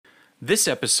This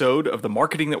episode of the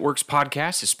Marketing That Works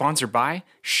podcast is sponsored by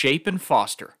Shape and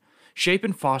Foster. Shape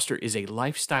and Foster is a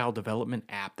lifestyle development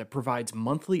app that provides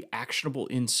monthly actionable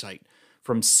insight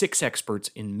from 6 experts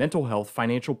in mental health,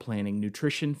 financial planning,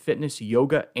 nutrition, fitness,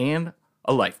 yoga, and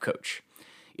a life coach.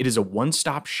 It is a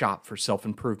one-stop shop for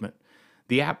self-improvement.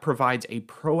 The app provides a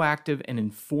proactive and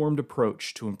informed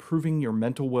approach to improving your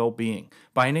mental well-being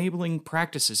by enabling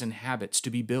practices and habits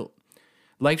to be built.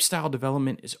 Lifestyle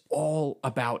development is all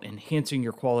about enhancing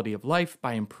your quality of life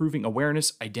by improving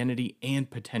awareness, identity,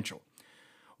 and potential.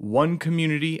 One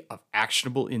community of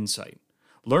actionable insight.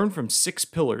 Learn from 6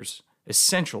 pillars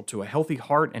essential to a healthy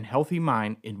heart and healthy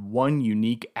mind in one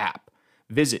unique app.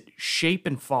 Visit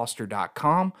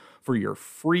shapeandfoster.com for your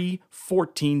free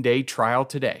 14-day trial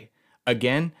today.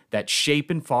 Again, that's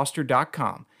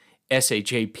shapeandfoster.com,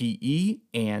 SHAPE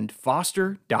and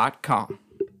foster.com.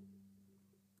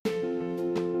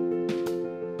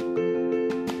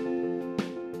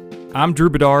 I'm Drew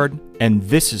Bedard, and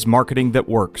this is Marketing That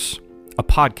Works, a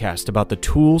podcast about the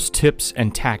tools, tips,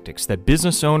 and tactics that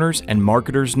business owners and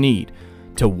marketers need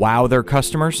to wow their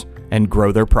customers and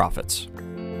grow their profits.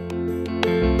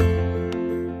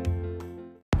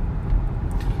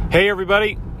 Hey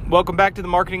everybody, welcome back to the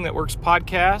Marketing That Works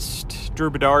podcast. Drew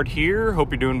Bedard here.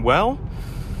 Hope you're doing well.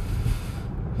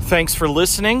 Thanks for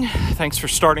listening. Thanks for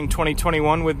starting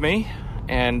 2021 with me.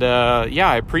 And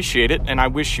I appreciate it. And I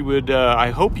wish you would,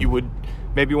 I hope you would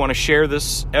maybe want to share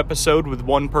this episode with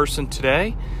one person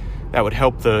today. That would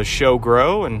help the show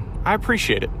grow, and I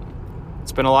appreciate it.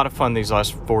 It's been a lot of fun these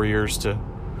last 4 years to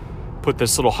put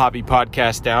this little hobby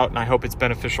podcast out, and I hope it's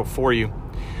beneficial for you.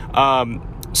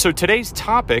 So today's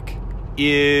topic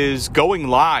is going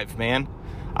live, man.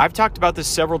 I've talked about this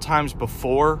several times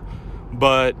before,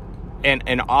 but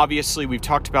And obviously we've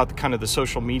talked about the kind of the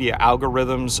social media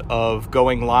algorithms of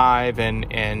going live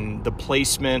and the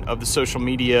placement of the social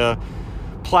media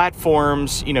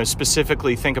platforms. You know,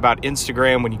 specifically think about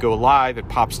Instagram. When you go live, it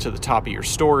pops to the top of your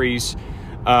stories.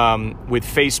 With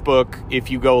Facebook,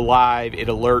 if you go live, it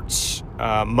alerts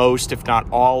most, if not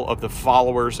all, of the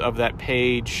followers of that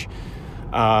page.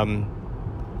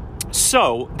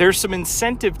 So there's some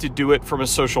incentive to do it from a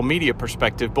social media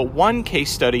perspective. But one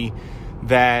case study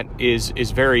that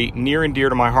is very near and dear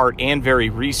to my heart and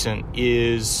very recent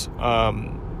is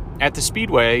at the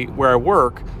Speedway where I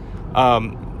work.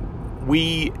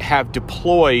 We have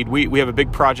deployed, we have a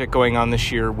big project going on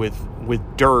this year with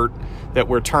dirt that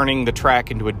we're turning the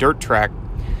track into a dirt track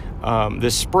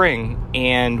this spring.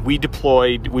 And we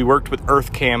worked with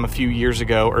EarthCam a few years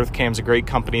ago. EarthCam's a great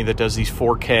company that does these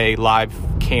 4K live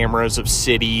cameras of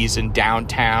cities and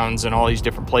downtowns and all these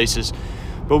different places.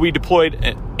 But we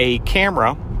deployed a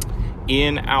camera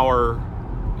in our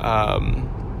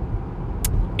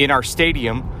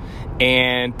stadium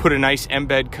and put a nice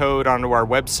embed code onto our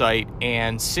website.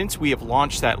 And since we have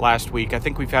launched that last week, I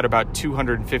think we've had about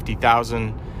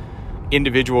 250,000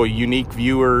 individual unique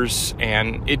viewers.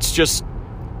 And it's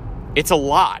a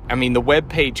lot. I mean, the web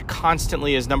page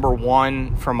constantly is number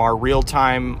 1 from our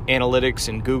real-time analytics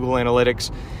and Google Analytics.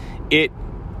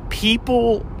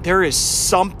 There is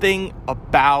something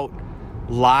about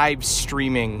live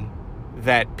streaming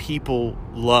that people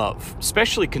love,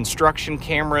 especially construction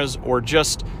cameras or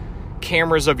just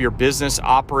cameras of your business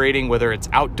operating, whether it's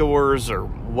outdoors or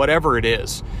whatever it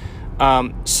is.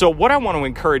 So what I want to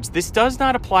encourage, this does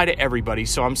not apply to everybody,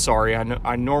 so I'm sorry.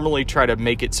 I normally try to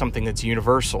make it something that's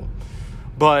universal,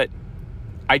 but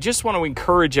I just want to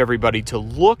encourage everybody to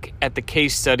look at the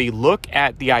case study, look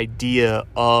at the idea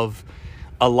of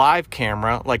a live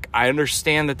camera. Like, I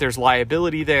understand that there's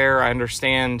liability there. I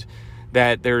understand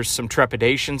that there's some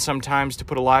trepidation sometimes to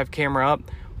put a live camera up.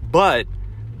 But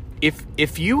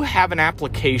if you have an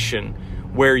application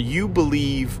where you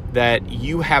believe that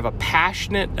you have a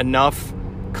passionate enough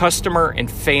customer and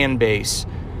fan base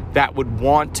that would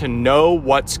want to know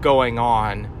what's going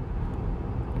on,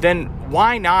 then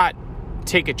why not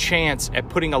take a chance at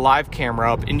putting a live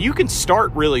camera up? And you can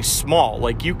start really small.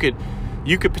 Like, you could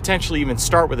potentially even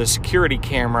start with a security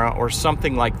camera or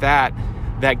something like that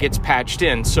gets patched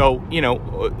in. So, you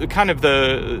know, kind of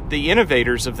the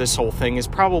innovators of this whole thing is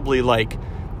probably like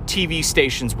TV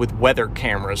stations with weather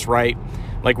cameras, right?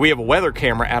 Like, we have a weather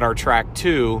camera at our track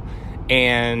too,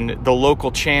 and the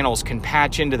local channels can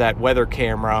patch into that weather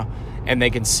camera and they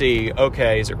can see,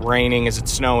 okay, is it raining? Is it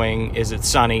snowing? Is it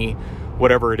sunny?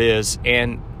 Whatever it is.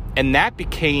 And that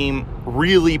became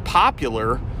really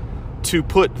popular to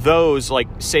put those, like,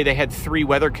 say they had 3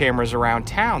 weather cameras around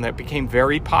town. That became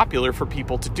very popular for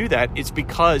people to do that. It's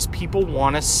because people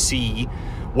want to see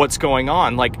what's going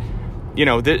on. Like,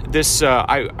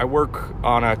 I work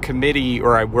on a committee,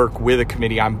 or I work with a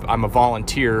committee. I'm a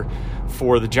volunteer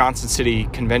for the Johnson City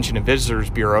Convention and Visitors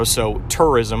Bureau, so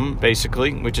tourism,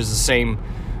 basically, which is the same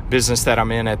business that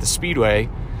I'm in at the Speedway.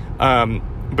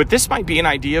 But this might be an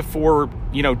idea for,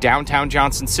 downtown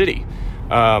Johnson City,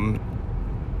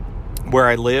 where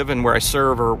I live and where I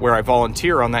serve, or where I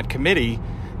volunteer on that committee.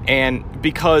 And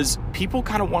because people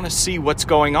kind of want to see what's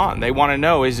going on. They want to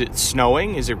know, is it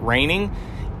snowing? Is it raining?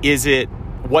 Is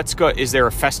there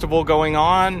a festival going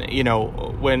on?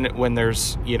 When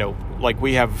there's, like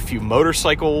we have a few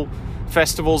motorcycle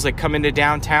festivals that come into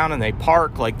downtown and they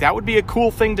park, like that would be a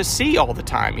cool thing to see all the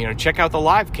time. Check out the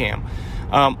live cam.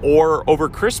 Or over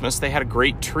Christmas, they had a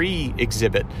great tree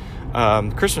exhibit,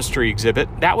 Christmas tree exhibit.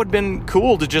 That would have been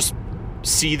cool to just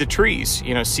see the trees,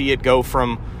 see it go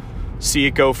from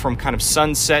kind of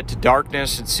sunset to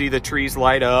darkness and see the trees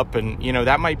light up. And,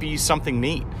 that might be something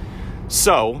neat.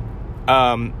 So,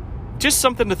 just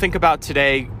something to think about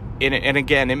today. And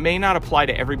again, it may not apply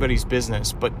to everybody's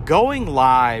business, but going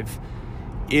live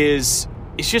it's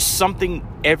just something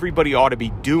everybody ought to be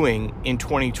doing in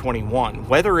 2021,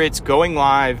 whether it's going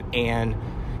live and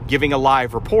giving a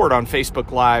live report on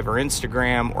Facebook Live or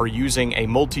Instagram, or using a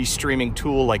multi-streaming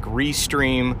tool like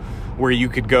Restream, where you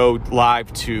could go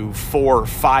live to 4 or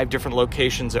 5 different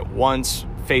locations at once: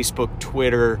 Facebook,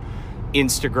 Twitter,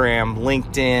 Instagram,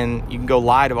 LinkedIn. You can go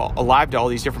live to all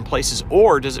these different places.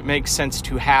 Or does it make sense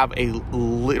to have a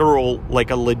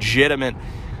legitimate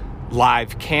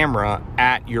live camera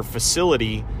at your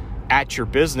facility, at your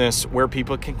business, where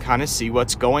people can kind of see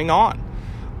what's going on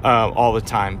all the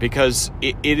time? Because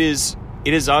it is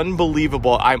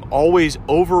unbelievable. I'm always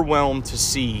overwhelmed to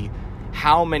see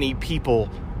how many people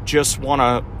just want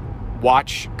to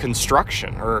watch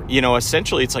construction, or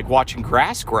essentially it's like watching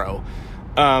grass grow.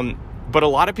 But a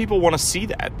lot of people want to see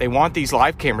that. They want these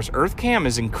live cameras. EarthCam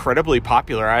is incredibly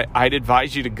popular. I'd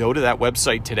advise you to go to that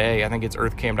website today. I think it's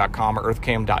earthcam.com or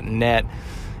earthcam.net.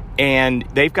 And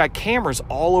they've got cameras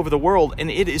all over the world. And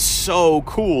it is so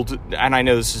cool. And I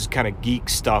know this is kind of geek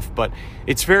stuff, but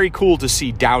it's very cool to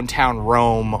see downtown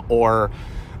Rome, or,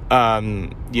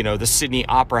 the Sydney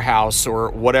Opera House,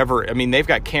 or whatever. I mean, they've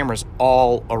got cameras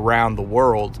all around the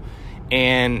world.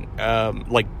 And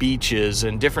like beaches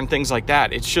and different things like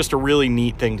that. It's just a really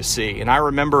neat thing to see. And I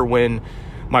remember when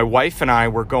my wife and I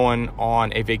were going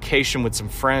on a vacation with some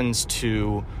friends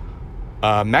to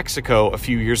Mexico a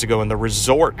few years ago, and the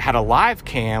resort had a live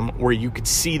cam where you could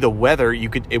see the weather.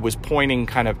 It was pointing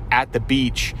kind of at the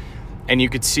beach, and you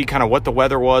could see kind of what the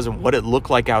weather was and what it looked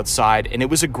like outside. And it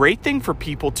was a great thing for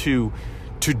people to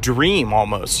dream,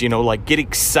 almost, like get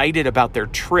excited about their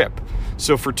trip.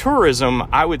 So for tourism,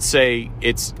 I would say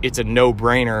it's a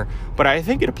no-brainer, but I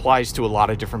think it applies to a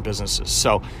lot of different businesses.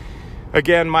 So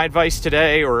again, my advice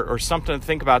today, or something to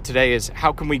think about today, is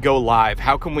how can we go live?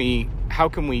 How can we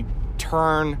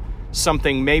turn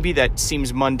something maybe that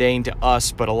seems mundane to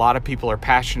us, but a lot of people are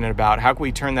passionate about? How can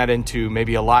we turn that into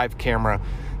maybe a live camera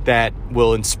that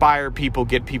will inspire people,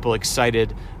 get people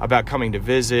excited about coming to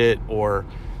visit, or,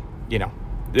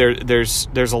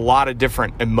 there's a lot of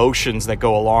different emotions that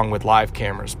go along with live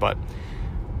cameras. But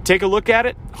take a look at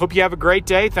it. Hope you have a great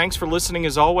day. Thanks for listening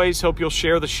as always. Hope you'll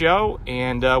share the show,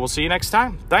 and we'll see you next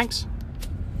time. Thanks.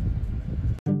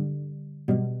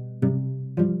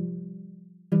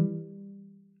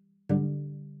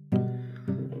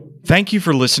 Thank you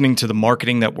for listening to the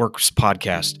Marketing That Works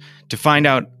podcast. To find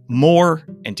out more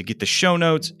and to get the show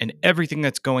notes and everything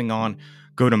that's going on,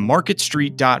 go to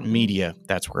marketstreet.media.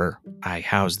 That's where I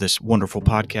house this wonderful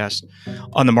podcast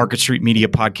on the Market Street Media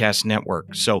Podcast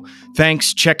Network. So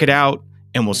thanks, check it out,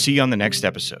 and we'll see you on the next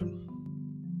episode.